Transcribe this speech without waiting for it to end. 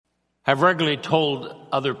I've regularly told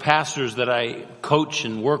other pastors that I coach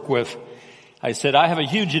and work with, I said, I have a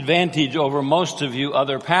huge advantage over most of you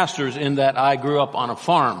other pastors in that I grew up on a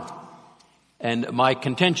farm. And my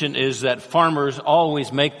contention is that farmers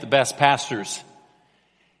always make the best pastors.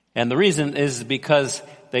 And the reason is because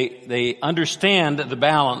they understand the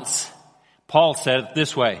balance. Paul said it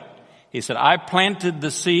this way. He said, I planted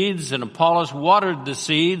the seeds and Apollos watered the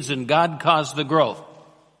seeds and God caused the growth.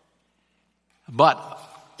 But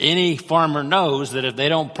any farmer knows that if they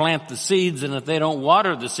don't plant the seeds and if they don't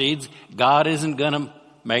water the seeds, God isn't going to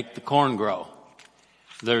make the corn grow.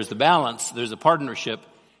 There's the balance. There's a partnership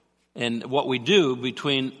in what we do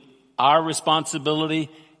between our responsibility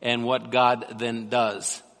and what God then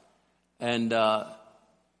does. And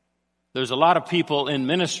there's a lot of people in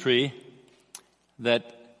ministry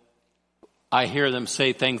that I hear them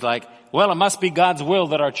say things like, well, it must be God's will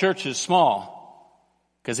that our church is small.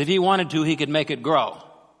 Because if he wanted to, he could make it grow.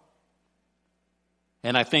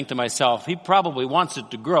 And I think to myself, he probably wants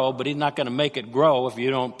it to grow, but he's not going to make it grow if you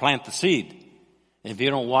don't plant the seed, if you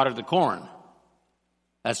don't water the corn.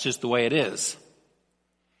 That's just the way it is.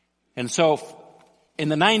 And so in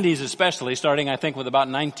the 90s especially, starting I think with about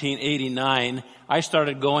 1989, I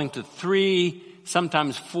started going to 3,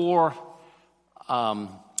 sometimes 4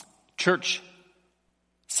 church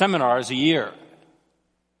seminars a year.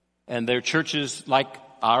 And they're churches like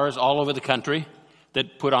ours all over the country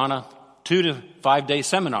that put on a 2 to 5 day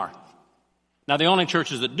seminar. Now the only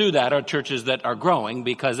churches that do that are churches that are growing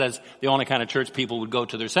because that's the only kind of church people would go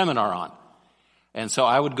to their seminar on. And so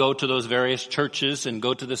I would go to those various churches and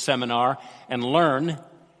go to the seminar and learn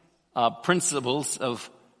principles of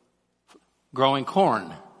growing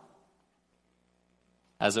corn,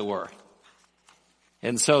 as it were.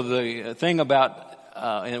 And so the thing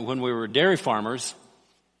about when we were dairy farmers,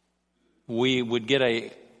 we would get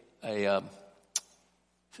a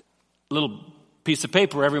little piece of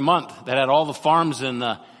paper every month that had all the farms in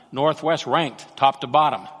the Northwest ranked top to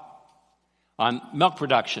bottom on milk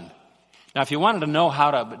production. Now, if you wanted to know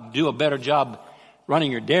how to do a better job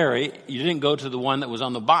running your dairy, you didn't go to the one that was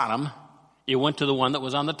on the bottom. You went to the one that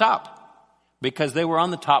was on the top because they were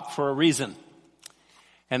on the top for a reason.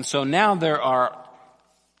 And so now there are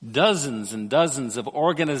dozens and dozens of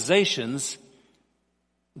organizations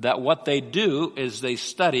that what they do is they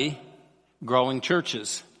study growing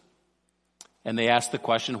churches. And they ask the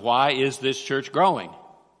question, why is this church growing?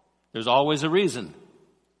 There's always a reason.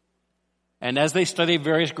 And as they study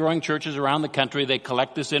various growing churches around the country, they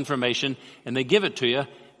collect this information and they give it to you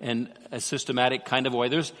in a systematic kind of way.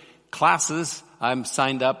 There's classes. I'm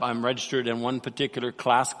signed up. I'm registered in one particular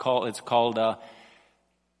class called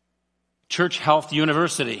Church Health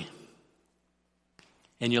University.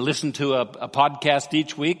 And you listen to a podcast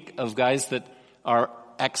each week of guys that are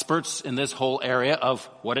experts in this whole area of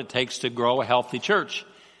what it takes to grow a healthy church.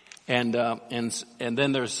 And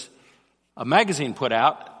then there's a magazine put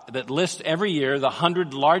out that lists every year the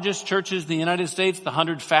 100 largest churches in the United States, the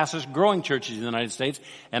 100 fastest growing churches in the United States.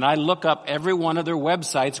 And I look up every one of their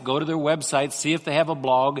websites, go to their websites, see if they have a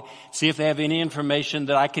blog, see if they have any information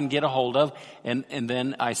that I can get a hold of. And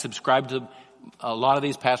then I subscribe to a lot of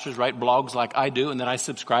these pastors write blogs like I do, and then I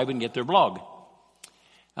subscribe and get their blog.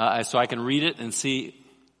 So I can read it and see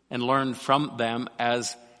and learn from them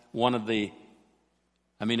as one of the,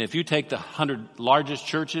 if you take the 100 largest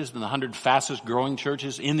churches and the 100 fastest growing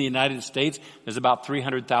churches in the United States, there's about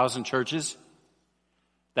 300,000 churches.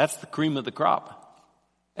 That's the cream of the crop.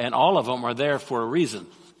 And all of them are there for a reason.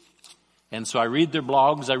 And so I read their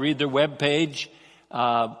blogs, I read their web page,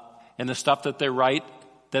 and the stuff that they write,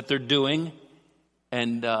 that they're doing,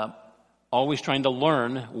 and always trying to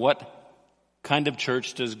learn what kind of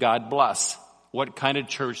church does God bless? What kind of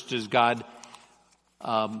church does God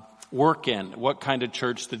work in? What kind of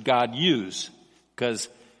church did God use? Because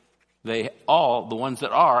they all, the ones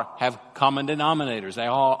that are, have common denominators. They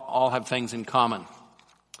all have things in common.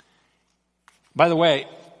 By the way,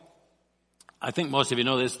 I think most of you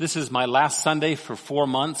know this. This is my last Sunday for 4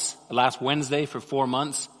 months, last Wednesday for 4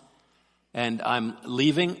 months. And I'm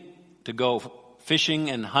leaving to go fishing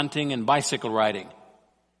and hunting and bicycle riding.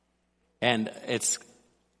 And it's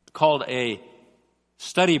called a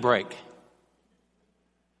study break.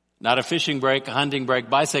 Not a fishing break, a hunting break,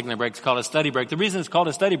 bicycling break. It's called a study break. The reason it's called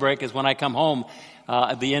a study break is when I come home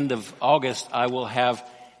at the end of August, I will have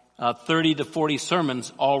 30 to 40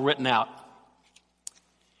 sermons all written out.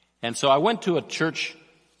 And so I went to a church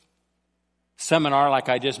seminar, like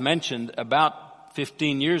I just mentioned, about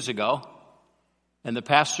 15 years ago. And the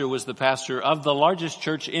pastor was the pastor of the largest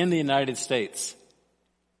church in the United States.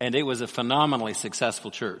 And it was a phenomenally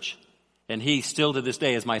successful church. And he still to this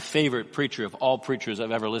day is my favorite preacher of all preachers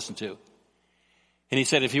I've ever listened to. And he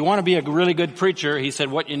said, if you want to be a really good preacher, he said,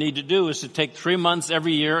 what you need to do is to take 3 months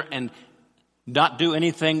every year and not do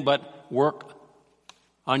anything but work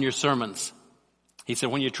on your sermons. He said,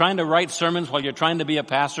 when you're trying to write sermons while you're trying to be a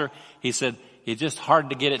pastor, he said, it's just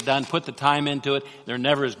hard to get it done. Put the time into it. They're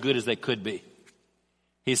never as good as they could be.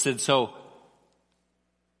 He said, so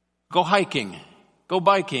go hiking, go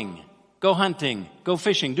biking, go hunting, go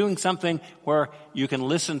fishing, doing something where you can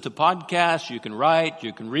listen to podcasts, you can write,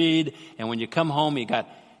 you can read, and when you come home, you got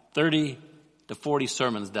 30 to 40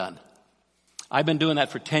 sermons done. I've been doing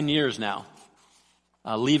that for 10 years now,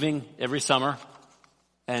 leaving every summer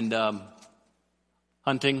and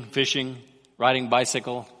hunting, fishing, riding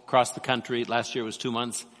bicycle across the country. Last year was 2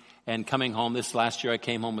 months. And coming home, this last year I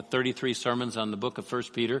came home with 33 sermons on the book of 1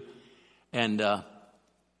 Peter. And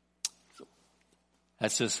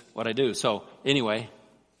that's just what I do. So anyway,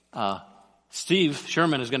 Steve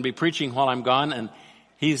Sherman is going to be preaching while I'm gone, and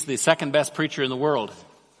he's the second best preacher in the world.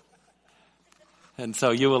 And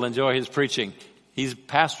so you will enjoy his preaching. He's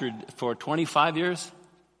pastored for 25 years,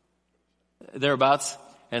 thereabouts.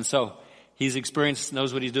 And so he's experienced,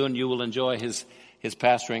 knows what he's doing. You will enjoy his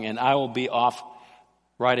pastoring. And I will be off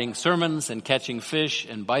writing sermons and catching fish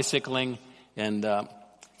and bicycling and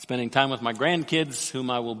spending time with my grandkids, whom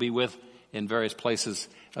I will be with in various places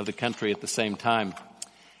of the country at the same time.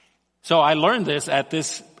 So I learned this at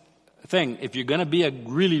this thing. If you're going to be a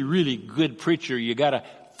really, really good preacher, you got to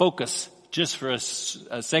focus just for a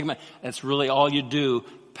segment. That's really all you do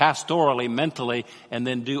pastorally, mentally, and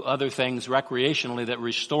then do other things recreationally that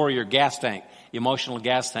restore your gas tank, emotional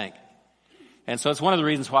gas tank. And so it's one of the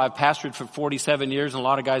reasons why I've pastored for 47 years, and a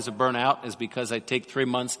lot of guys have burnt out, is because I take 3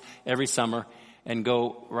 months every summer and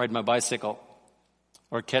go ride my bicycle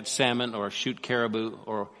or catch salmon or shoot caribou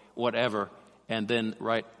or whatever, and then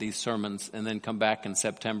write these sermons and then come back in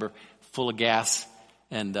September full of gas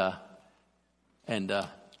and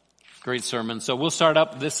great sermons. So we'll start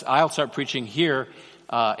up this. I'll start preaching here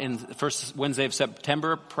in the first Wednesday of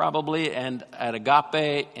September probably, and at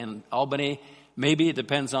Agape in Albany. Maybe it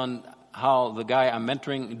depends on how the guy I'm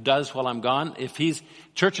mentoring does while I'm gone. If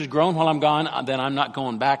church has grown while I'm gone, then I'm not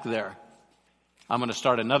going back there. I'm going to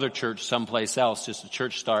start another church someplace else, just a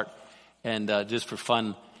church start, and just for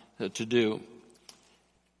fun to do.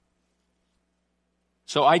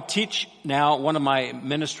 So I teach now. One of my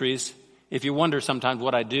ministries, if you wonder sometimes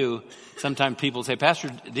what I do, sometimes people say, Pastor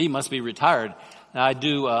D must be retired. Now I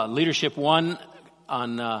do Leadership 1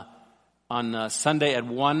 on Sunday at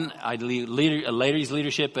 1. I do ladies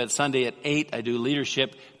leadership at Sunday at 8. I do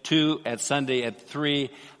leadership 2 at Sunday at 3.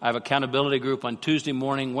 I have accountability group on Tuesday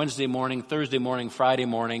morning, Wednesday morning, Thursday morning, Friday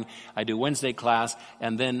morning. I do Wednesday class,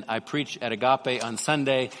 and then I preach at Agape on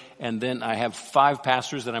Sunday. And then I have 5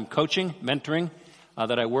 pastors that I'm coaching, mentoring,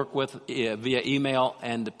 that I work with via email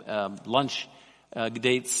and lunch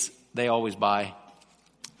dates. They always buy.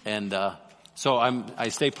 And so I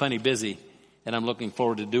stay plenty busy, and I'm looking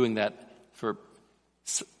forward to doing that for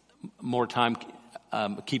more time,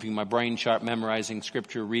 keeping my brain sharp, memorizing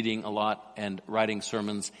scripture, reading a lot, and writing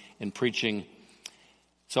sermons and preaching.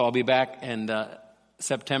 So I'll be back in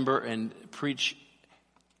September and preach.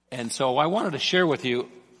 And so I wanted to share with you,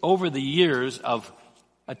 over the years of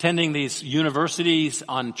attending these universities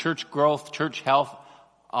on church growth, church health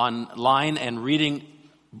online, and reading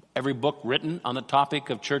every book written on the topic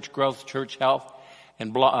of church growth, church health,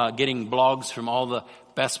 and getting blogs from all the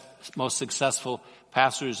best, most successful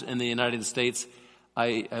pastors in the United States,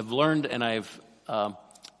 I have learned and I've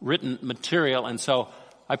written material. And so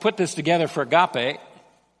I put this together for Agape,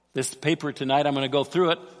 this paper tonight. I'm going to go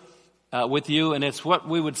through it with you. And it's what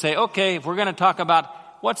we would say, okay, if we're going to talk about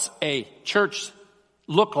what's a church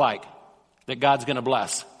look like that God's going to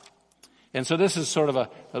bless. And so this is sort of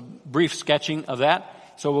a brief sketching of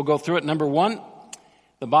that. So we'll go through it. Number 1,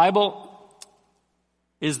 the Bible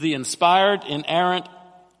is the inspired, inerrant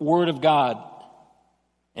Word of God.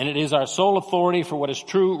 And it is our sole authority for what is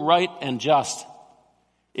true, right, and just.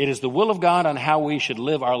 It is the will of God on how we should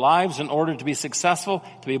live our lives in order to be successful,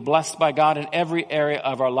 to be blessed by God in every area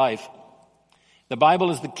of our life. The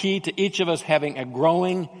Bible is the key to each of us having a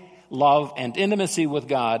growing love and intimacy with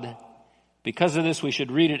God. Because of this, we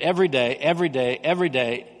should read it every day, every day, every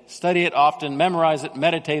day, study it often, memorize it,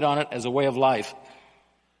 meditate on it as a way of life.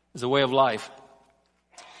 As a way of life.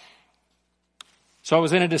 So I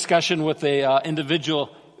was in a discussion with an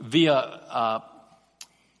individual via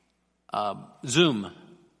Zoom,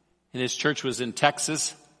 and his church was in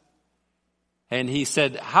Texas. And he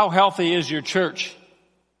said, how healthy is your church?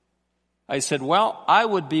 I said, well, I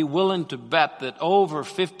would be willing to bet that over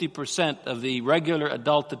 50% of the regular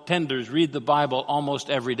adult attenders read the Bible almost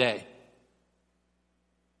every day.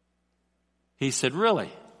 He said, really?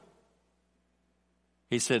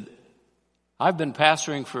 He said, I've been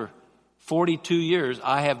pastoring for 42 years.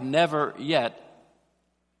 I have never yet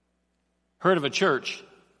heard of a church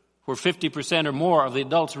where 50% or more of the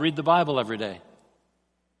adults read the Bible every day.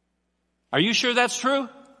 Are you sure that's true?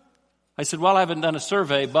 I said, well, I haven't done a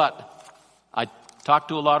survey, but I talk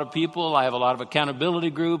to a lot of people. I have a lot of accountability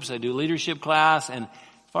groups. I do leadership class. And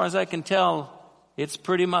as far as I can tell, it's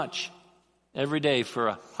pretty much every day for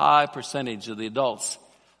a high percentage of the adults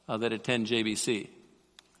that attend JBC.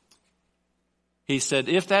 He said,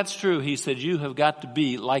 if that's true, he said, you have got to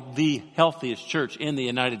be like the healthiest church in the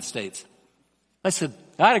United States. I said,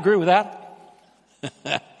 I'd agree with that.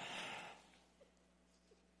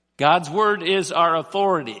 God's Word is our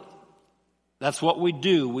authority. That's what we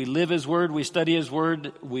do. We live His Word. We study His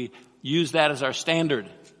Word. We use that as our standard.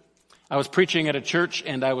 I was preaching at a church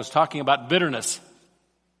and I was talking about bitterness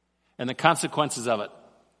and the consequences of it.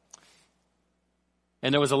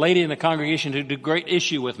 And there was a lady in the congregation who took great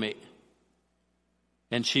issue with me.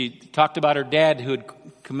 And she talked about her dad who had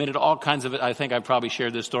committed all kinds of, I think I probably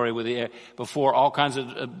shared this story with you before, all kinds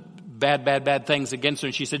of bad things against her.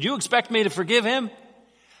 And she said, you expect me to forgive him?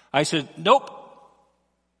 I said, nope.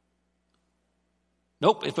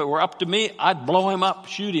 Nope, if it were up to me, I'd blow him up,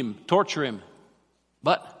 shoot him, torture him.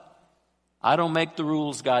 But I don't make the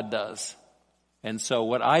rules, God does. And so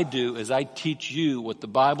what I do is I teach you what the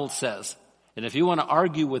Bible says. And if you want to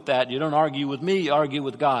argue with that, you don't argue with me, you argue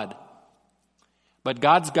with God. But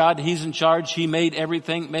God's God, He's in charge. He made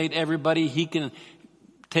everything, made everybody. He can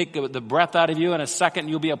take the breath out of you in a second,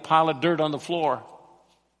 you'll be a pile of dirt on the floor.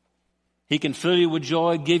 He can fill you with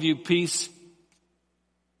joy, give you peace.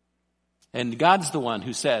 And God's the one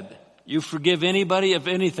who said, you forgive anybody of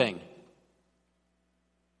anything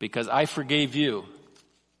because I forgave you.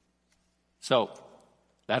 So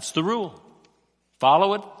that's the rule.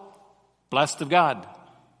 Follow it. Blessed of God.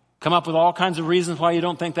 Come up with all kinds of reasons why you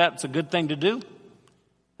don't think that's a good thing to do.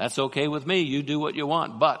 That's okay with me. You do what you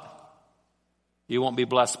want, but you won't be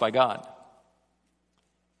blessed by God.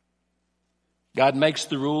 God makes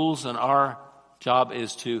the rules, and our job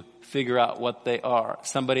is to figure out what they are.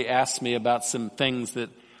 Somebody asked me about some things that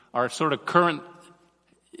are sort of current,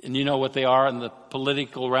 and you know what they are in the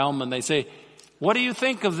political realm, and they say, what do you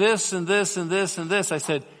think of this and this and this and this? I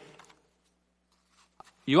said,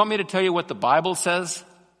 you want me to tell you what the Bible says?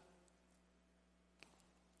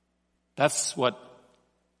 That's what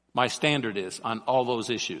my standard is on all those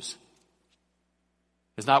issues.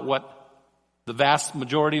 It's not what the vast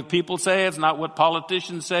majority of people say. It's not what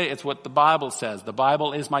politicians say. It's what the Bible says. The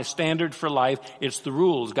Bible is my standard for life. It's the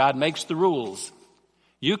rules. God makes the rules.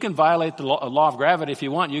 You can violate the law of gravity if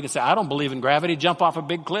you want. You can say, I don't believe in gravity. Jump off a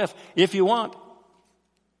big cliff if you want.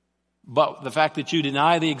 But the fact that you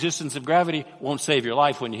deny the existence of gravity won't save your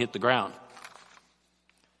life when you hit the ground.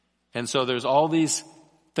 And so there's all these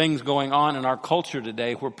things going on in our culture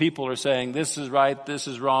today where people are saying, this is right, this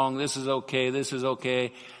is wrong, this is okay, this is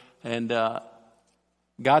okay. And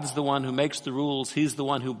God's the one who makes the rules. He's the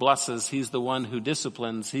one who blesses. He's the one who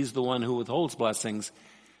disciplines. He's the one who withholds blessings.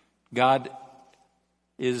 God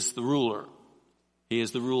is the ruler. He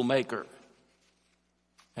is the rule maker.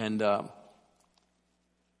 And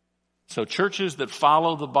so churches that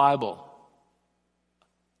follow the Bible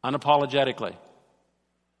unapologetically,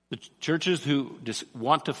 the churches who just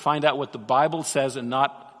want to find out what the Bible says and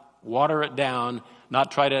not water it down,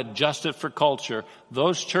 not try to adjust it for culture,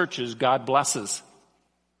 those churches God blesses.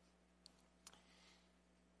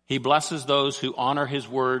 He blesses those who honor His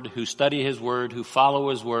Word, who study His Word, who follow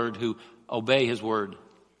His Word, who obey His Word.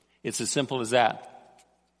 It's as simple as that.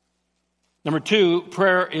 Number 2,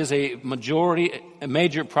 prayer is a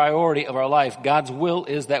major priority of our life. God's will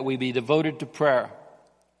is that we be devoted to prayer.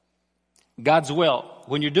 God's will.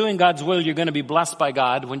 When you're doing God's will, you're going to be blessed by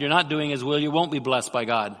God. When you're not doing His will, you won't be blessed by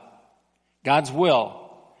God. God's will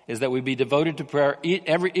is that we be devoted to prayer.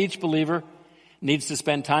 Each believer needs to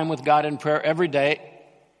spend time with God in prayer every day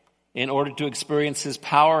in order to experience His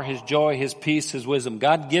power, His joy, His peace, His wisdom.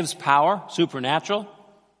 God gives power, supernatural.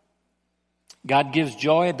 God gives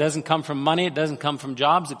joy. It doesn't come from money. It doesn't come from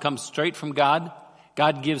jobs. It comes straight from God.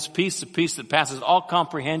 God gives peace, a peace that passes all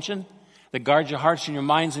comprehension, that guards your hearts and your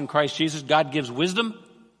minds in Christ Jesus. God gives wisdom,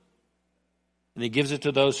 and He gives it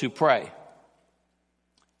to those who pray.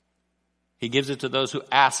 He gives it to those who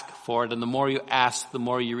ask for it, and the more you ask, the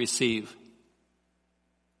more you receive.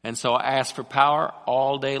 And so I ask for power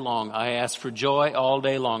all day long. I ask for joy all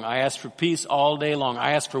day long. I ask for peace all day long.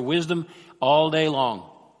 I ask for wisdom all day long.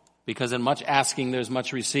 because in much asking there's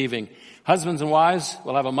much receiving. Husbands and wives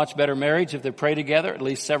will have a much better marriage if they pray together at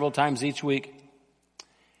least several times each week.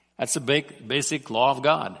 That's a basic law of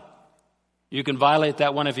God. You can violate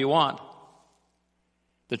that one if you want.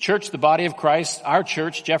 The church, the body of Christ, our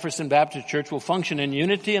church, Jefferson Baptist Church, will function in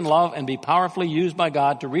unity and love and be powerfully used by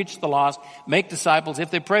God to reach the lost, make disciples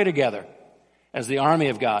if they pray together as the army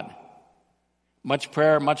of God. Much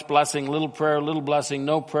prayer, much blessing, little prayer, little blessing,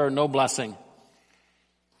 no prayer, no blessing.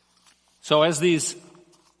 So as these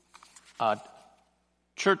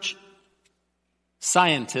church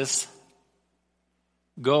scientists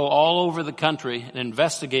go all over the country and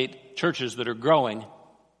investigate churches that are growing,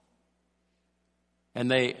 and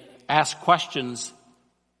they ask questions,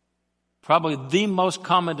 probably the most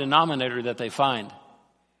common denominator that they find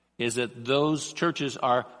is that those churches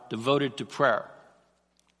are devoted to prayer.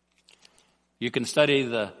 You can study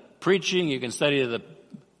the preaching, you can study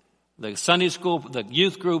the Sunday school, the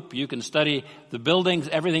youth group, you can study the buildings,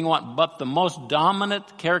 everything you want, but the most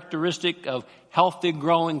dominant characteristic of healthy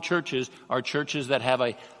growing churches are churches that have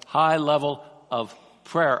a high level of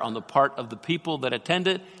prayer on the part of the people that attend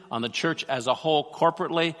it, on the church as a whole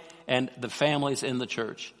corporately, and the families in the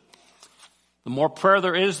church. The more prayer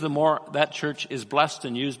there is, the more that church is blessed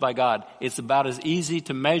and used by God. It's about as easy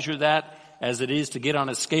to measure that as it is to get on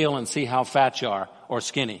a scale and see how fat you are or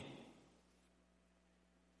skinny.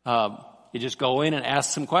 You just go in and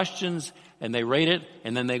ask some questions, and they rate it,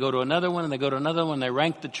 and then they go to another one, and they go to another one. They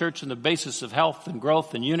rank the church on the basis of health and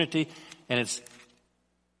growth and unity, and it's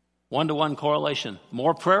one-to-one correlation.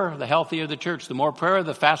 More prayer, the healthier the church. The more prayer,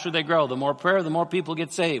 the faster they grow. The more prayer, the more people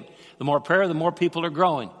get saved. The more prayer, the more people are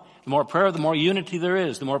growing. The more prayer, the more unity there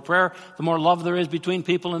is. The more prayer, the more love there is between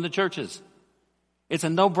people in the churches. It's a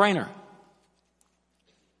no-brainer.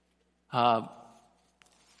 All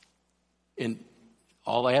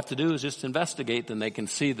they have to do is just investigate, and they can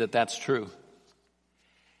see that that's true.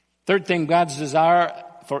 Third thing, God's desire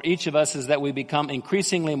for each of us is that we become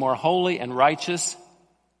increasingly more holy and righteous.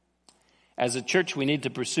 As a church, we need to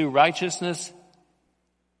pursue righteousness,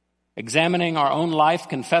 examining our own life,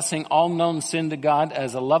 confessing all known sin to God.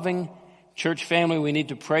 As a loving church family, we need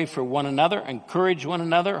to pray for one another, encourage one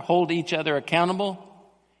another, hold each other accountable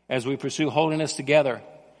as we pursue holiness together.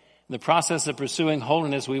 In the process of pursuing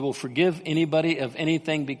holiness, we will forgive anybody of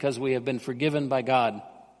anything because we have been forgiven by God.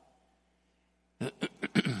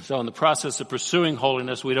 So in the process of pursuing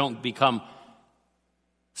holiness, we don't become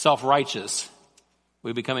self-righteous.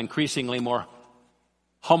 We become increasingly more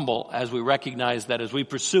humble as we recognize that as we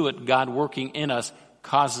pursue it, God working in us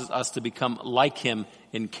causes us to become like Him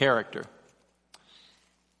in character.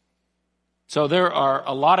 So there are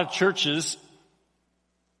a lot of churches,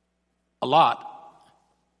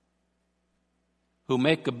 who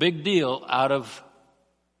make a big deal out of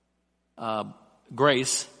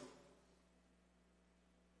grace.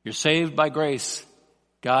 You're saved by grace.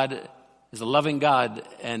 God is a loving God,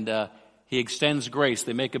 and He extends grace.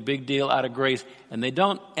 They make a big deal out of grace, and they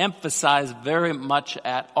don't emphasize very much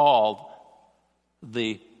at all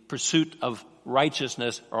the pursuit of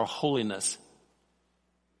righteousness or holiness.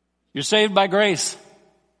 You're saved by grace.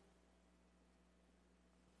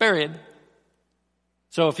 Period.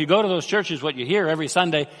 So if you go to those churches, what you hear every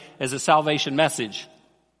Sunday is a salvation message.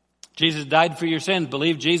 Jesus died for your sins.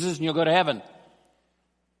 Believe Jesus and you'll go to heaven.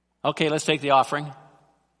 Okay, let's take the offering.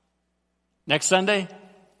 Next Sunday,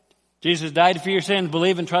 Jesus died for your sins.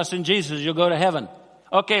 Believe and trust in Jesus. You'll go to heaven.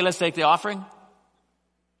 Okay, let's take the offering.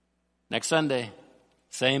 Next Sunday,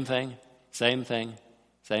 same thing, same thing,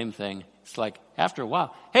 same thing. It's like after a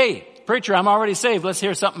while, hey, preacher, I'm already saved. Let's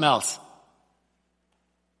hear something else.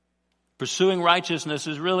 Pursuing righteousness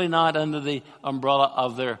is really not under the umbrella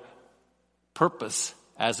of their purpose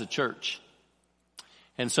as a church.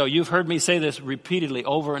 And so you've heard me say this repeatedly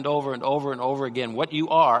over and over and over and over again. What you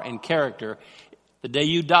are in character, the day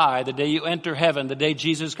you die, the day you enter heaven, the day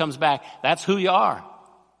Jesus comes back, that's who you are.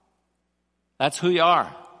 That's who you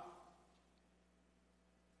are.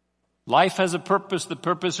 Life has a purpose. The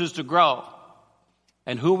purpose is to grow.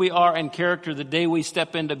 And who we are in character the day we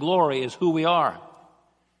step into glory is who we are.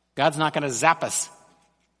 God's not going to zap us.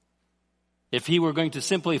 If He were going to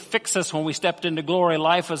simply fix us when we stepped into glory,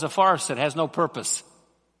 life is a farce. It has no purpose.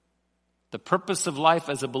 The purpose of life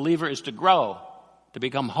as a believer is to grow, to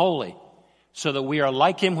become holy, so that we are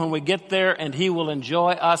like Him when we get there, and He will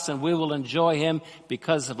enjoy us and we will enjoy Him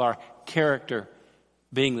because of our character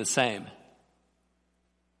being the same.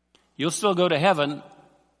 You'll still go to heaven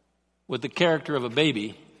with the character of a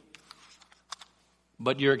baby,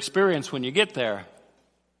 but your experience when you get there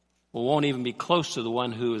won't even be close to the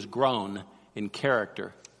one who is grown in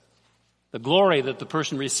character. The glory that the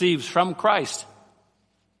person receives from Christ,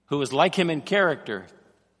 who is like him in character,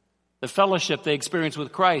 the fellowship they experience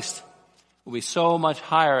with Christ will be so much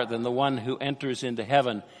higher than the one who enters into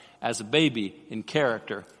heaven as a baby in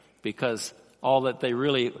character, because all that they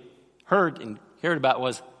really heard about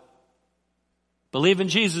was, believe in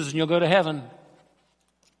Jesus and you'll go to heaven.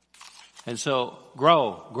 And so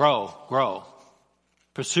grow, grow, grow.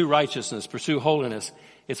 Pursue righteousness, pursue holiness.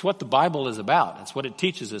 It's what the Bible is about. It's what it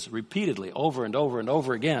teaches us repeatedly, over and over and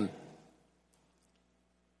over again.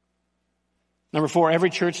 Number 4, every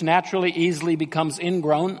church naturally, easily becomes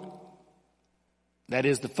ingrown. That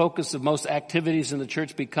is, the focus of most activities in the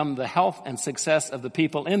church become the health and success of the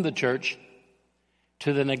people in the church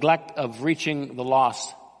to the neglect of reaching the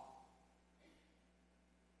lost.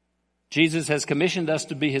 Jesus has commissioned us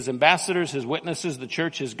to be his ambassadors, his witnesses. The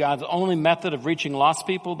church is God's only method of reaching lost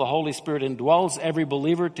people. The Holy Spirit indwells every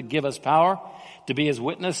believer to give us power to be his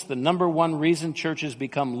witness. The number one reason churches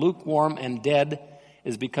become lukewarm and dead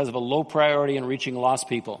is because of a low priority in reaching lost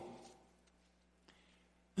people.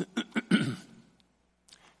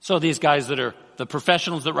 So these guys that are the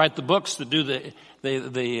professionals that write the books, that do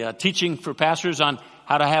the teaching for pastors on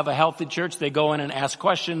how to have a healthy church, they go in and ask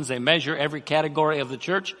questions. They measure every category of the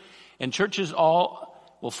church. And churches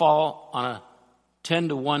all will fall on a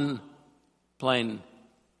 10-to-1 plane,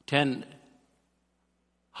 10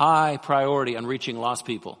 high priority on reaching lost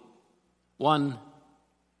people. 1,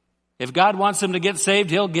 if God wants them to get saved,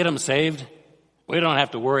 he'll get them saved. We don't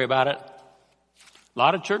have to worry about it. A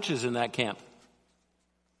lot of churches in that camp.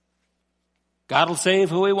 God will save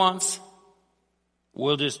who he wants.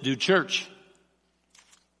 We'll just do church.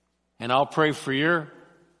 And I'll pray for your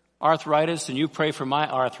arthritis and you pray for my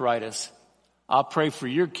arthritis. I'll pray for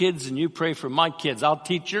your kids and you pray for my kids. I'll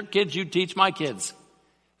teach your kids, you teach my kids.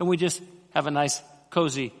 And we just have a nice,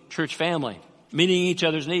 cozy church family, meeting each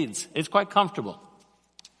other's needs. It's quite comfortable.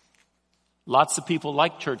 Lots of people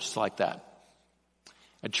like churches like that.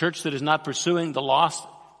 A church that is not pursuing the lost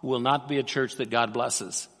will not be a church that God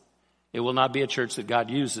blesses. It will not be a church that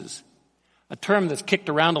God uses. A term that's kicked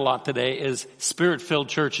around a lot today is spirit-filled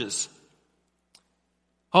churches.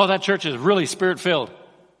 Oh, that church is really spirit-filled.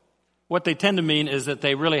 What they tend to mean is that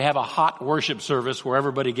they really have a hot worship service where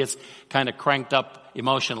everybody gets kind of cranked up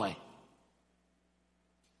emotionally.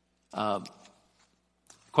 The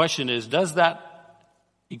question is, does that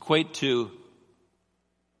equate to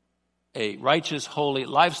a righteous, holy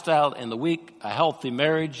lifestyle in the week, a healthy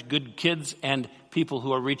marriage, good kids, and people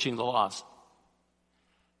who are reaching the lost?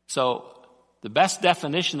 So the best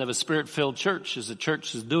definition of a spirit-filled church is a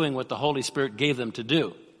church is doing what the Holy Spirit gave them to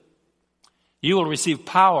do. You will receive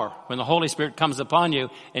power when the Holy Spirit comes upon you,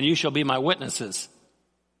 and you shall be my witnesses.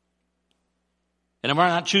 And if we're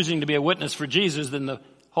not choosing to be a witness for Jesus, then the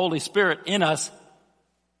Holy Spirit in us,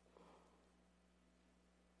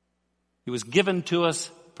 he was given to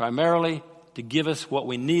us primarily to give us what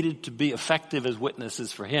we needed to be effective as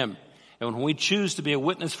witnesses for him. And when we choose to be a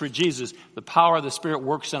witness for Jesus, the power of the Spirit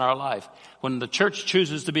works in our life. When the church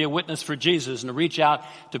chooses to be a witness for Jesus and to reach out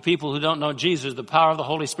to people who don't know Jesus, the power of the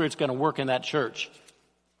Holy Spirit is going to work in that church.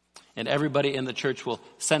 And everybody in the church will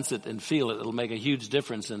sense it and feel it. It'll make a huge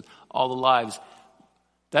difference in all the lives.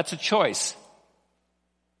 That's a choice.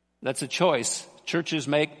 That's a choice churches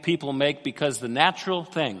make, people make, because the natural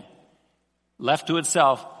thing left to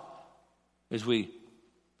itself is we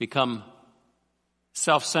become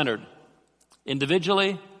self-centered.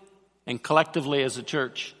 Individually and collectively as a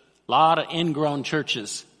church. A lot of ingrown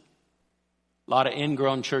churches. A lot of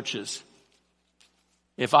ingrown churches.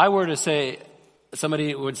 If I were to say,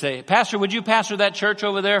 somebody would say, Pastor, would you pastor that church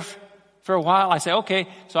over there for a while? I say, okay.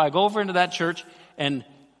 So I go over into that church and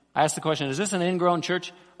I ask the question, is this an ingrown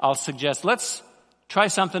church? I'll suggest, let's try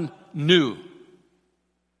something new.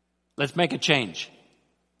 Let's make a change.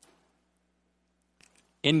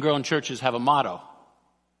 Ingrown churches have a motto.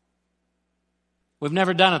 We've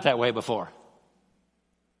never done it that way before.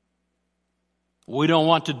 We don't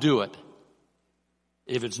want to do it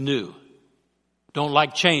if it's new. Don't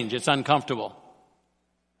like change. It's uncomfortable.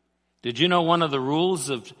 Did you know one of the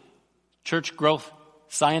rules of church growth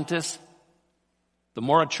scientists? The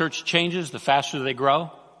more a church changes, the faster they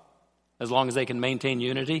grow, as long as they can maintain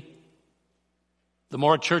unity. The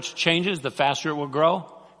more a church changes, the faster it will grow,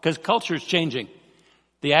 because culture is changing.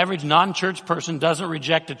 The average non-church person doesn't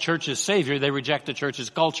reject a church's savior, they reject the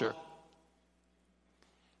church's culture.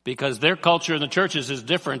 Because their culture in the churches is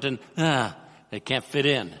different and they can't fit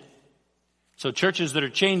in. So churches that are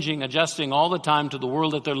changing, adjusting all the time to the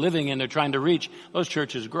world that they're living in, they're trying to reach, those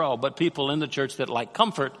churches grow. But people in the church that like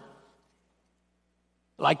comfort,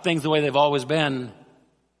 like things the way they've always been,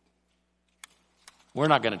 we're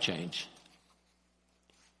not going to change.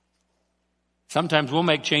 Sometimes we'll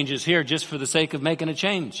make changes here just for the sake of making a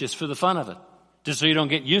change, just for the fun of it, just so you don't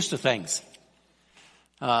get used to things.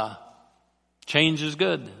 Change is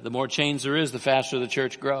good. The more change there is, the faster the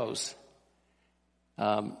church grows.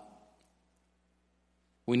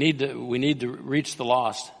 We need to reach the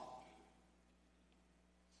lost.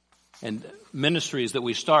 And ministries that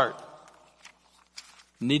we start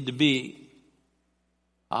need to be,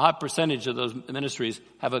 a high percentage of those ministries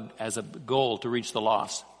have as a goal to reach the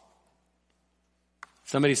lost.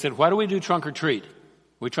 Somebody said, why do we do trunk or treat?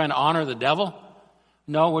 We're trying to honor the devil?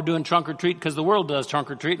 No, we're doing trunk or treat because the world does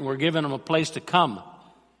trunk or treat, and we're giving them a place to come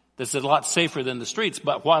that's a lot safer than the streets.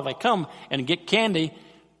 But while they come and get candy,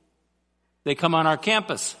 they come on our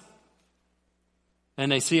campus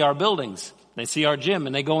and they see our buildings, they see our gym,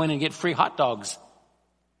 and they go in and get free hot dogs.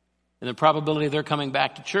 And the probability of their coming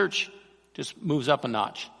back to church just moves up a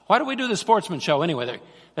notch. Why do we do the sportsman show anyway?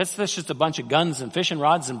 That's just a bunch of guns and fishing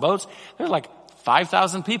rods and boats. There's like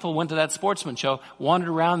 5,000 people went to that sportsman show, wandered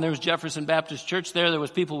around. There was Jefferson Baptist Church there. There was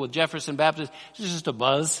people with Jefferson Baptist. It's just a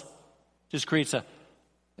buzz. Just creates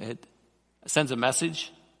it sends a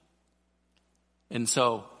message. And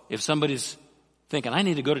so if somebody's thinking, I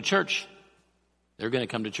need to go to church, they're going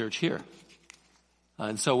to come to church here.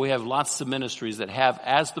 And so we have lots of ministries that have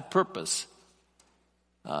as the purpose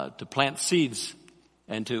to plant seeds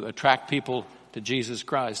and to attract people to Jesus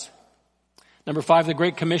Christ. Number 5, the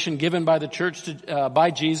Great Commission given by the church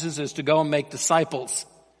by Jesus is to go and make disciples.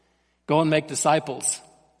 Go and make disciples.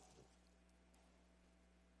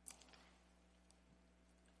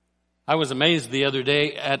 I was amazed the other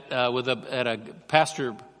day at a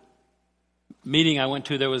pastor meeting I went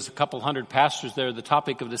to. There was a couple hundred pastors there. The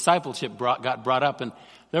topic of discipleship got brought up, and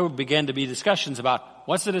there began to be discussions about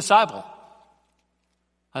what's a disciple.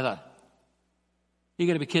 I thought, you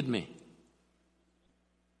got to be kidding me.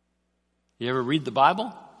 You ever read the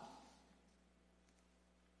Bible?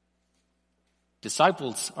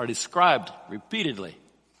 Disciples are described repeatedly.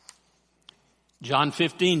 John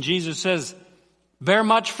 15, Jesus says, bear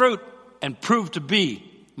much fruit and prove to be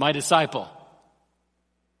my disciple.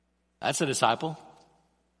 That's a disciple.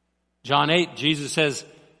 John 8, Jesus says,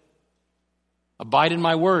 abide in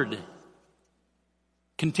my word.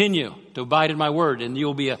 Continue to abide in my word, and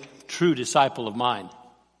you'll be a true disciple of mine.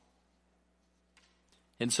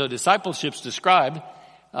 And so discipleship's described.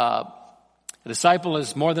 A disciple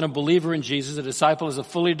is more than a believer in Jesus. A disciple is a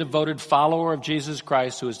fully devoted follower of Jesus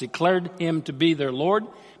Christ who has declared him to be their Lord,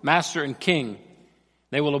 Master, and King.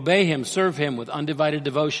 They will obey him, serve him with undivided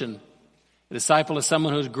devotion. A disciple is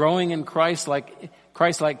someone who is growing in Christ-like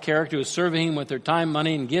character, who is serving him with their time,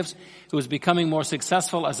 money, and gifts, who is becoming more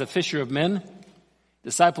successful as a fisher of men.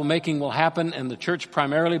 Disciple making will happen in the church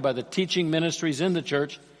primarily by the teaching ministries in the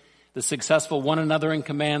church, the successful one another in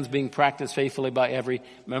commands being practiced faithfully by every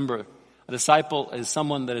member. A disciple is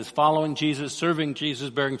someone that is following Jesus, serving Jesus,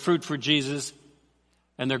 bearing fruit for Jesus,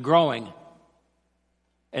 and they're growing.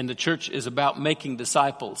 And the church is about making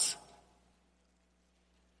disciples.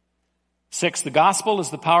 6, the gospel is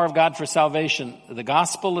the power of God for salvation. The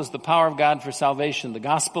gospel is the power of God for salvation. The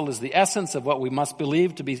gospel is the essence of what we must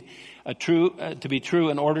believe to be true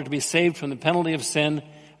in order to be saved from the penalty of sin,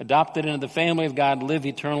 adopted into the family of God, live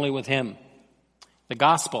eternally with him. The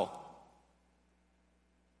gospel.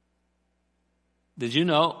 Did you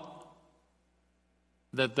know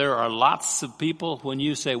that there are lots of people when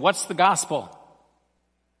you say, what's the gospel?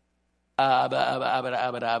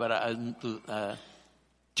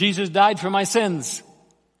 Jesus died for my sins.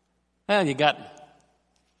 Well, you got a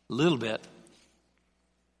little bit.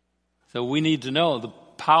 So we need to know the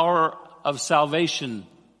power of salvation.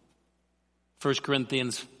 1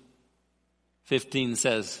 Corinthians 15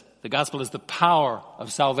 says, the gospel is the power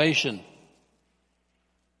of salvation.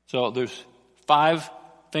 So there's 5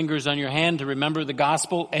 fingers on your hand to remember the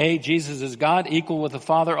gospel. A, Jesus is God, equal with the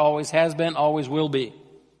Father, always has been, always will be.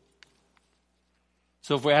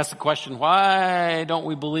 So if we ask the question, why don't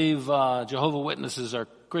we believe Jehovah's Witnesses are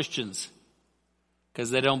Christians? Because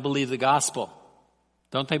they don't believe the gospel.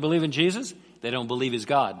 Don't they believe in Jesus? They don't believe he's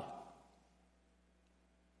God.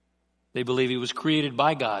 They believe he was created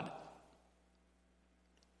by God.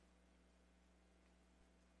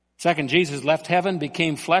 2, Jesus left heaven,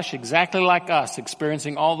 became flesh exactly like us,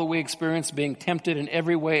 experiencing all that we experience, being tempted in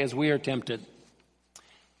every way as we are tempted.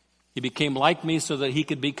 He became like me so that he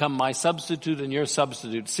could become my substitute and your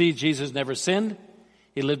substitute. See, Jesus never sinned.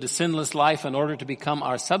 He lived a sinless life in order to become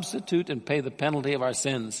our substitute and pay the penalty of our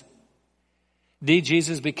sins. D,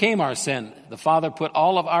 Jesus became our sin. The Father put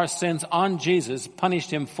all of our sins on Jesus, punished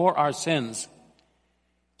him for our sins.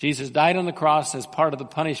 Jesus died on the cross as part of the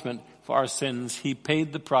punishment for our sins. He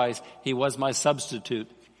paid the price. He was my substitute.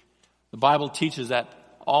 The Bible teaches that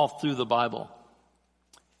all through the Bible.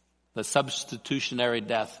 The substitutionary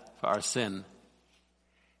death for our sin.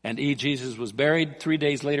 And Jesus was buried, 3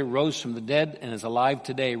 days later rose from the dead, and is alive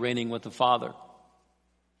today, reigning with the Father.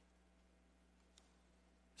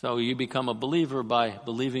 So you become a believer by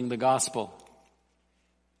believing the gospel.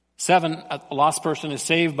 7, a lost person is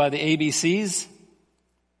saved by the ABCs.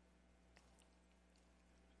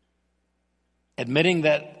 Admitting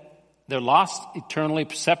that they're lost, eternally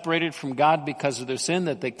separated from God because of their sin,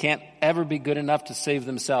 that they can't ever be good enough to save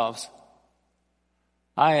themselves.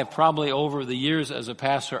 I have probably over the years as a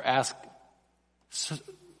pastor asked,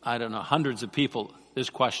 hundreds of people this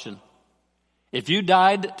question. If you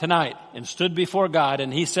died tonight and stood before God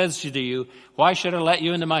and He says to you, why should I let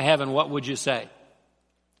you into my heaven? What would you say?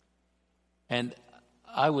 And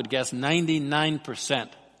I would guess 99%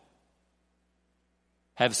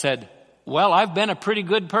 have said, well, I've been a pretty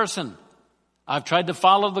good person. I've tried to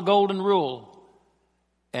follow the golden rule.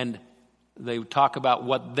 And they talk about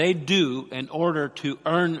what they do in order to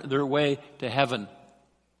earn their way to heaven.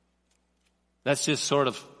 That's just sort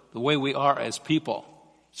of the way we are as people.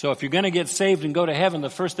 So if you're going to get saved and go to heaven, the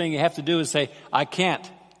first thing you have to do is say, I can't.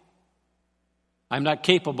 I'm not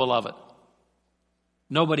capable of it.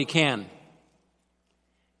 Nobody can.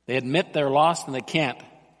 They admit they're lost and they can't.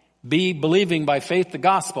 B, believing by faith the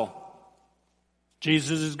gospel.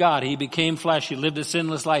 Jesus is God. He became flesh. He lived a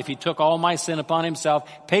sinless life. He took all my sin upon Himself,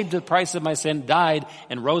 paid the price of my sin, died,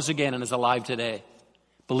 and rose again and is alive today.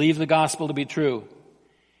 Believe the gospel to be true.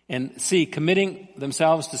 And C, committing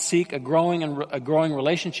themselves to seek a growing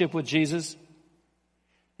relationship with Jesus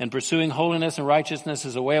and pursuing holiness and righteousness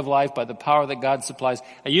as a way of life by the power that God supplies.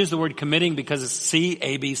 I use the word committing because it's C,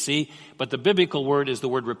 ABC, but the biblical word is the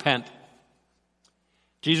word repent.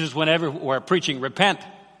 Jesus went everywhere preaching, repent.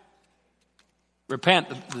 Repent.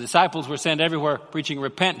 The disciples were sent everywhere preaching,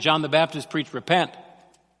 repent. John the Baptist preached, repent.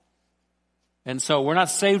 And so we're not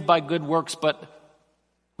saved by good works, but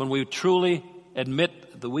when we truly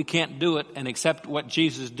admit that we can't do it and accept what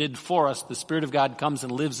Jesus did for us, the Spirit of God comes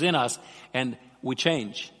and lives in us and we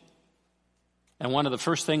change. And one of the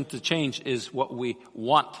first things to change is what we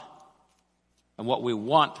want. And what we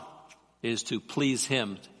want is to please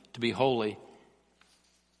Him, to be holy.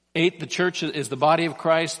 8, the church is the body of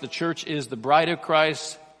Christ. The church is the bride of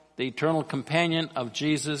Christ, the eternal companion of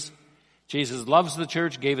Jesus. Jesus loves the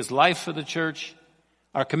church, gave His life for the church.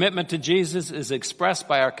 Our commitment to Jesus is expressed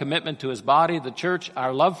by our commitment to His body, the church.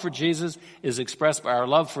 Our love for Jesus is expressed by our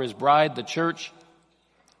love for His bride, the church.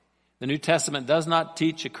 The New Testament does not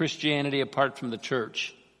teach a Christianity apart from the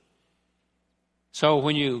church. So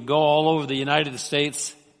when you go all over the United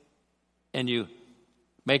States and you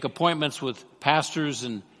make appointments with pastors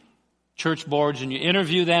and church boards and you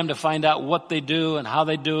interview them to find out what they do and how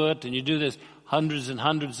they do it, and you do this hundreds and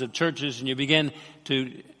hundreds of churches, and you begin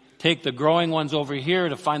to take the growing ones over here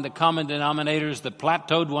to find the common denominators, the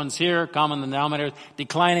plateaued ones here, common denominators,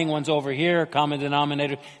 declining ones over here, common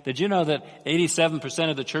denominators. Did you know that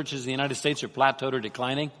 87% of the churches in the United States are plateaued or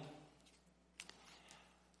declining?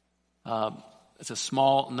 It's a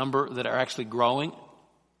small number that are actually growing.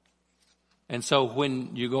 And so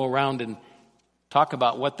when you go around and talk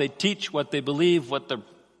about what they teach, what they believe, what the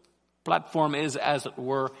platform is, as it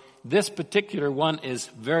were, this particular one is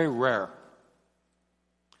very rare.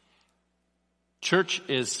 Church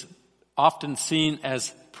is often seen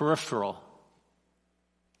as peripheral.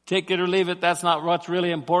 Take it or leave it, that's not what's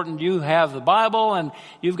really important. You have the Bible and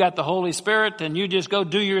you've got the Holy Spirit and you just go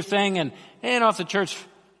do your thing, and if the church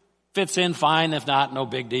fits in, fine. If not, no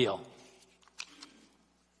big deal.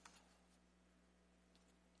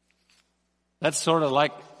 That's sort of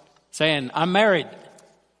like saying, I'm married,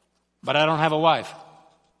 but I don't have a wife.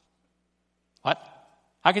 What?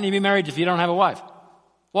 How can you be married if you don't have a wife?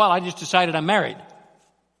 Well, I just decided I'm married.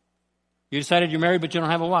 You decided you're married, but you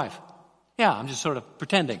don't have a wife. Yeah, I'm just sort of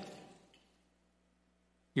pretending.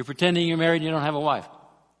 You're pretending you're married and you don't have a wife.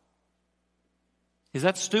 Is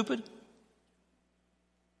that stupid?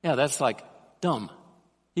 Yeah, that's like dumb.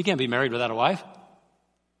 You can't be married without a wife.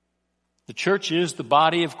 The church is the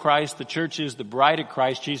body of Christ. The church is the bride of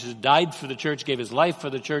Christ. Jesus died for the church, gave His life for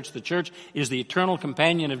the church. The church is the eternal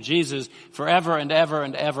companion of Jesus forever and ever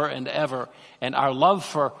and ever and ever. And our love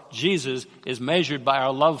for Jesus is measured by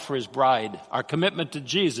our love for His bride. Our commitment to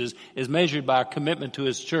Jesus is measured by our commitment to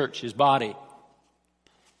His church, His body.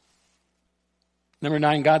 Number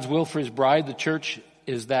 9, God's will for His bride, the church,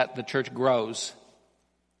 is that the church grows.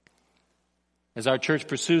 As our church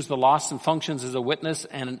pursues the lost and functions as a witness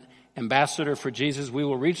and an ambassador for Jesus, we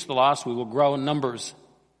will reach the lost, we will grow in numbers.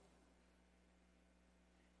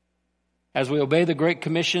 As we obey the Great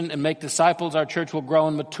Commission and make disciples, our church will grow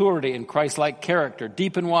in maturity and Christ-like character.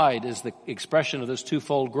 Deep and wide is the expression of this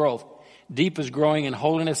twofold growth. Deep is growing in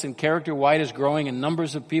holiness and character. Wide is growing in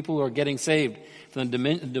numbers of people who are getting saved from the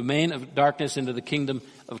domain of darkness into the kingdom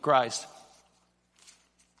of Christ.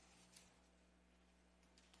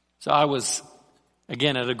 So I was,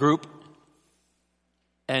 again, at a group,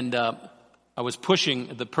 and I was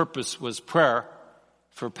pushing, the purpose was prayer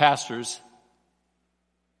for pastors.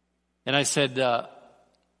 And I said,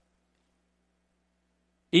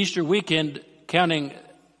 Easter weekend, counting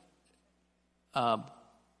I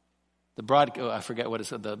forget what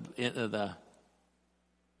it's the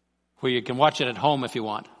where you can watch it at home if you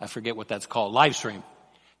want. I forget what that's called. Live stream.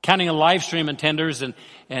 Counting a live stream attenders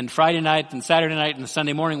and Friday night and Saturday night and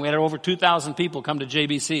Sunday morning, we had over 2,000 people come to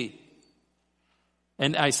JBC.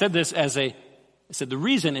 And I said this I said the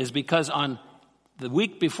reason is because on the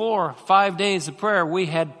week before, 5 days of prayer, we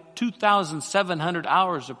had 2,700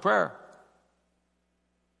 hours of prayer.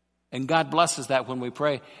 And God blesses that when we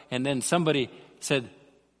pray. And then somebody said,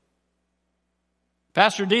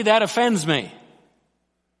 Pastor D, that offends me.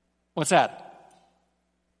 What's that?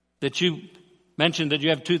 That you mentioned that you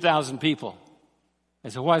have 2,000 people. I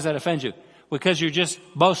said, why does that offend you? Because you're just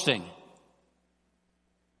boasting.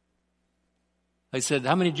 I said,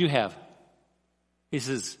 how many did you have? He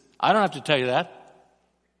says, I don't have to tell you that.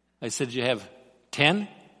 I said, did you have 10?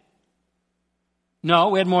 No,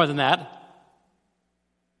 we had more than that.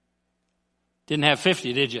 Didn't have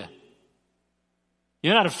 50, did you?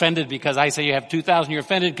 You're not offended because I say you have 2,000. You're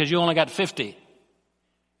offended because you only got 50.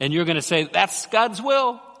 And you're going to say, that's God's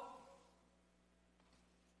will.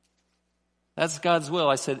 That's God's will.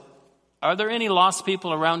 I said, are there any lost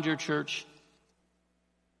people around your church?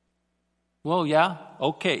 Well, yeah.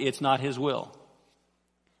 Okay, it's not His will.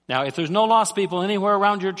 Now, if there's no lost people anywhere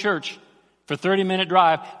around your church for 30-minute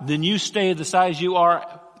drive, then you stay the size you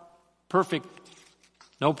are. Perfect.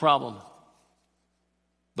 No problem.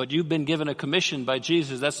 But you've been given a commission by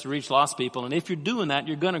Jesus, that's to reach lost people. And if you're doing that,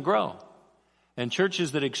 you're going to grow. And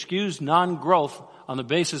churches that excuse non-growth on the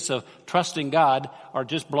basis of trusting God are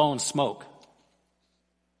just blowing smoke.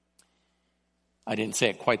 I didn't say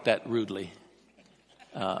it quite that rudely.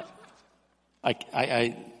 My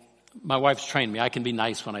wife's trained me. I can be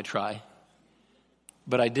nice when I try.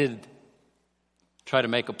 But I did try to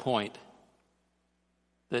make a point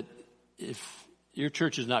that if your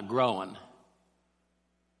church is not growing,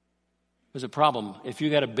 there's a problem. If you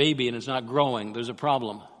got a baby and it's not growing, there's a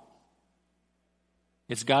problem.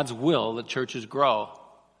 It's God's will that churches grow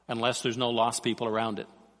unless there's no lost people around it.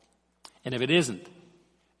 And if it isn't,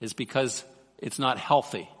 it's because it's not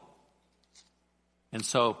healthy. And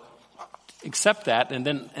so accept that and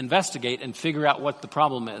then investigate and figure out what the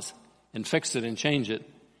problem is and fix it and change it.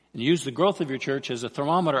 And use the growth of your church as a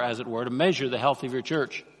thermometer, as it were, to measure the health of your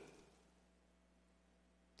church.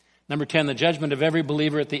 Number 10, the judgment of every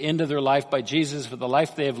believer at the end of their life by Jesus for the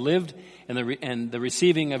life they have lived and the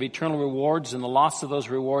receiving of eternal rewards and the loss of those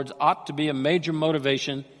rewards ought to be a major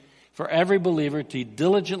motivation for every believer to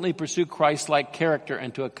diligently pursue Christ-like character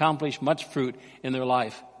and to accomplish much fruit in their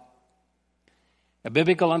life. A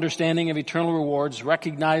biblical understanding of eternal rewards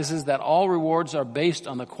recognizes that all rewards are based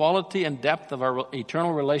on the quality and depth of our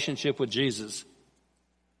eternal relationship with Jesus.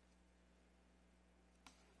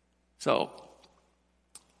 So,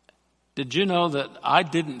 did you know that I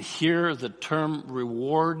didn't hear the term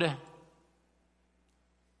reward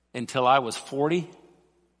until I was 40?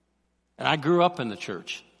 And I grew up in the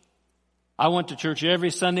church. I went to church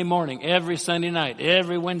every Sunday morning, every Sunday night,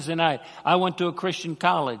 every Wednesday night. I went to a Christian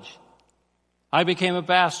college. I became a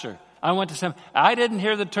pastor. I didn't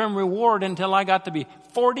hear the term reward until I got to be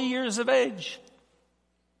 40 years of age.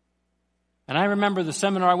 And I remember the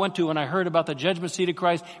seminar I went to when I heard about the judgment seat of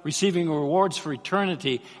Christ, receiving rewards for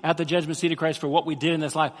eternity at the judgment seat of Christ for what we did in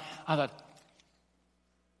this life. I thought,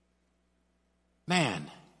 man,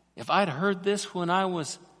 if I'd heard this when I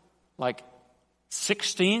was like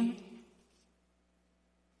 16,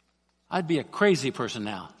 I'd be a crazy person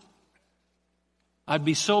now. I'd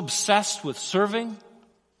be so obsessed with serving,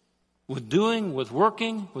 with doing, with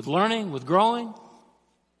working, with learning, with growing.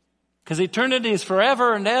 Because eternity is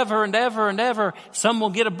forever and ever and ever and ever. Some will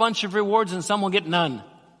get a bunch of rewards and some will get none.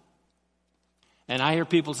 And I hear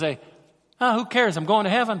people say, who cares? I'm going to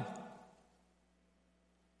heaven.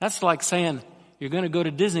 That's like saying you're going to go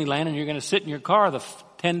to Disneyland and you're going to sit in your car the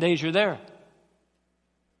 10 days you're there.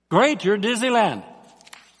 Great, you're at Disneyland.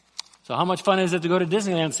 So how much fun is it to go to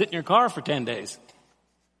Disneyland and sit in your car for 10 days?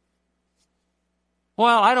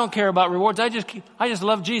 Well, I don't care about rewards. I just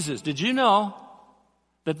love Jesus. Did you know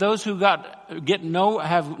that those who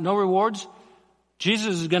have no rewards,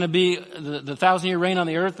 Jesus is going to be the 1,000-year reign on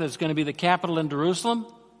the earth. That's going to be the capital in Jerusalem.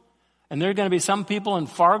 And there are going to be some people in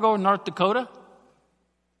Fargo, North Dakota.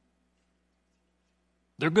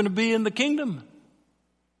 They're going to be in the kingdom.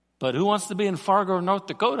 But who wants to be in Fargo, North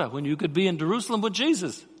Dakota when you could be in Jerusalem with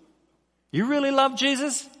Jesus? You really love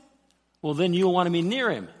Jesus? Well, then you'll want to be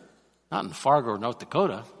near him. Not in Fargo, North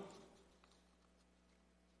Dakota.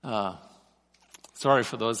 Sorry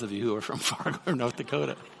for those of you who are from Fargo, North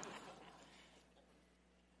Dakota.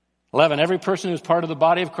 11, every person who is part of the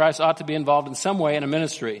body of Christ ought to be involved in some way in a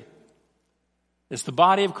ministry. It's the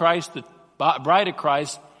body of Christ, the bride of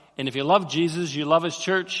Christ, and if you love Jesus, you love his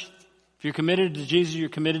church. If you're committed to Jesus, you're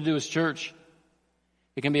committed to his church.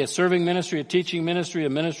 It can be a serving ministry, a teaching ministry, a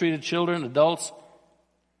ministry to children, adults.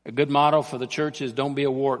 A good motto for the church is don't be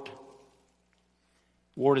a wart.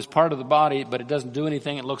 Wart is part of the body, but it doesn't do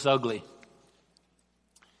anything. It looks ugly.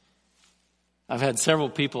 I've had several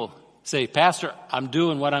people say, Pastor, I'm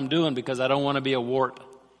doing what I'm doing because I don't want to be a wart.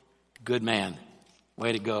 Good man.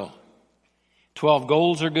 Way to go. 12,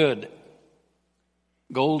 goals are good.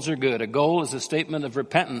 Goals are good. A goal is a statement of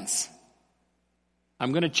repentance.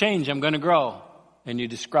 I'm going to change. I'm going to grow. And you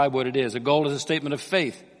describe what it is. A goal is a statement of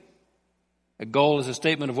faith. A goal is a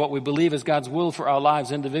statement of what we believe is God's will for our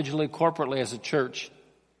lives individually, corporately, as a church.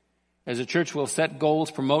 As a church, we'll set goals,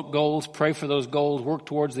 promote goals, pray for those goals, work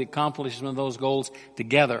towards the accomplishment of those goals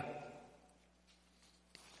together.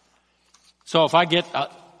 So if I get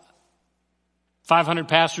 500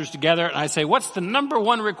 pastors together and I say, what's the number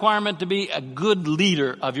one requirement to be a good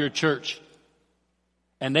leader of your church?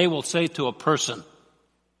 And they will say to a person,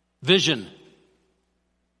 vision.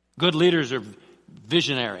 Good leaders are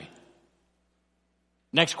visionary.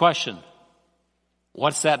 Next question.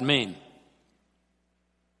 What's that mean?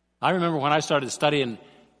 I remember when I started studying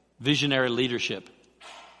visionary leadership,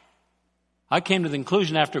 I came to the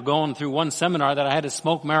conclusion after going through one seminar that I had to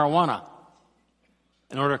smoke marijuana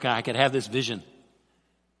in order I could have this vision.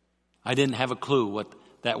 I didn't have a clue what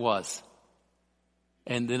that was.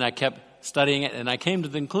 And then I kept studying it, and I came to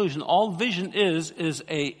the conclusion all vision is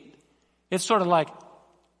it's sort of like,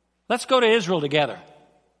 let's go to Israel together.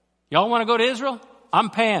 Y'all want to go to Israel? I'm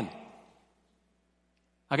paying.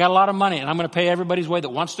 I got a lot of money, and I'm going to pay everybody's way that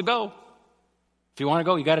wants to go. If you want to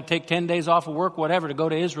go, you got to take 10 days off of work, whatever, to go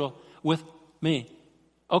to Israel with me.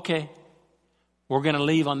 Okay. We're going to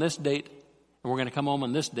leave on this date, and we're going to come home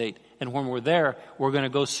on this date. And when we're there, we're going to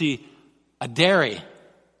go see a dairy.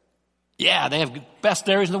 Yeah, they have the best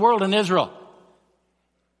dairies in the world in Israel.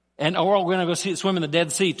 And or we're going to go swim in the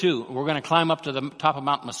Dead Sea too. We're going to climb up to the top of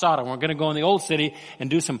Mount Masada. We're going to go in the old city and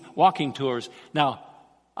do some walking tours. Now,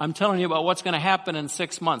 I'm telling you about what's going to happen in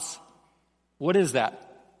 6 months. What is that?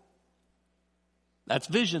 That's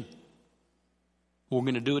vision. We're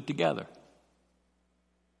going to do it together.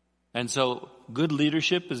 And so good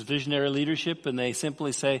leadership is visionary leadership, and they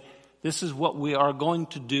simply say, this is what we are going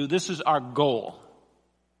to do. This is our goal.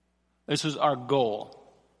 This is our goal.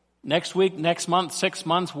 Next week, next month, 6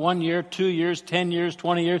 months, 1 year, 2 years, 10 years,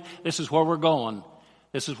 20 years, this is where we're going.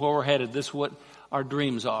 This is where we're headed. This is what our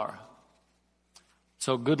dreams are.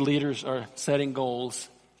 So good leaders are setting goals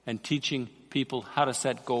and teaching people how to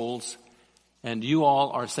set goals. And you all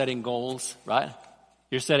are setting goals, right?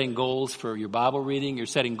 You're setting goals for your Bible reading. You're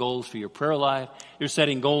setting goals for your prayer life. You're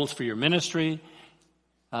setting goals for your ministry.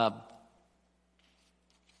 You're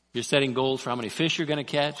setting goals for how many fish you're going to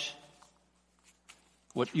catch.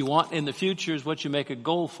 What you want in the future is what you make a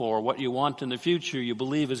goal for. What you want in the future you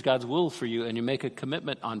believe is God's will for you, and you make a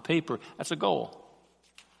commitment on paper. That's a goal.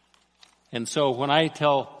 And so when I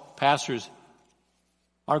tell pastors,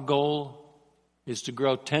 our goal is to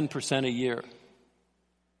grow 10% a year.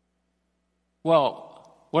 Well,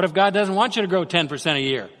 what if God doesn't want you to grow 10% a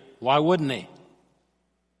year? Why wouldn't he?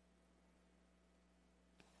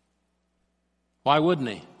 Why wouldn't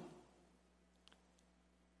he?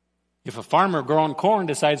 If a farmer growing corn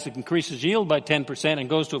decides to increase his yield by 10% and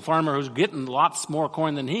goes to a farmer who's getting lots more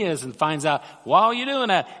corn than he is and finds out, why are you doing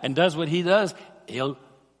that? And does what he does,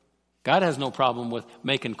 God has no problem with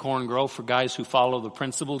making corn grow for guys who follow the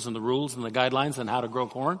principles and the rules and the guidelines on how to grow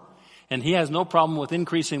corn. And he has no problem with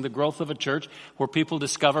increasing the growth of a church where people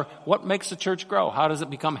discover what makes a church grow. How does it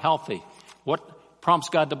become healthy? What prompts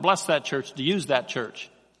God to bless that church, to use that church?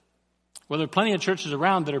 Well, there are plenty of churches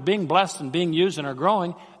around that are being blessed and being used and are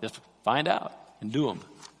growing. Just find out and do them.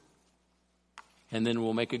 And then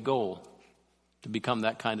we'll make a goal to become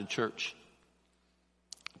that kind of church.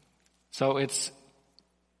 So it's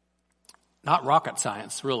not rocket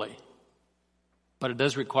science, really. But it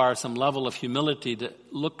does require some level of humility to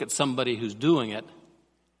look at somebody who's doing it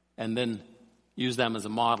and then use them as a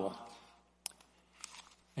model.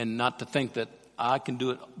 And not to think that I can do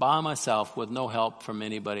it by myself with no help from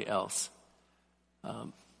anybody else.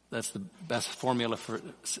 That's the best formula for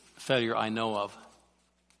failure I know of.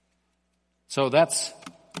 So that's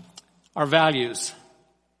our values,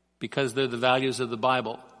 because they're the values of the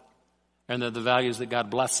Bible, and they're the values that God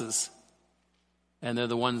blesses, and they're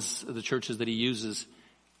the ones, the churches that he uses.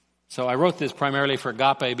 So I wrote this primarily for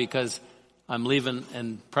Agape because I'm leaving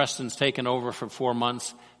and Preston's taken over for 4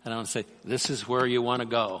 months, and I want to say, this is where you want to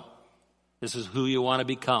go. This is who you want to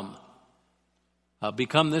become.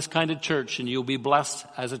 Become this kind of church, and you'll be blessed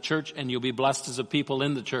as a church, and you'll be blessed as a people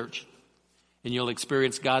in the church, and you'll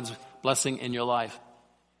experience God's blessing in your life.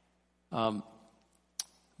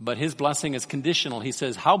 But his blessing is conditional. He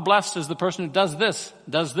says, how blessed is the person who does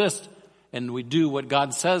this, and we do what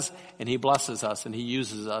God says, and he blesses us, and he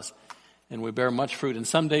uses us, and we bear much fruit. And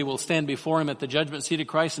someday we'll stand before him at the judgment seat of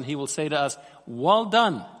Christ, and he will say to us, well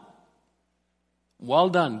done,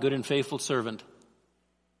 good and faithful servant.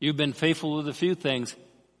 You've been faithful with a few things.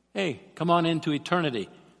 Hey, come on into eternity.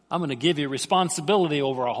 I'm going to give you responsibility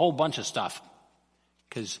over a whole bunch of stuff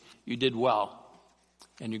because you did well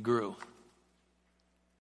and you grew.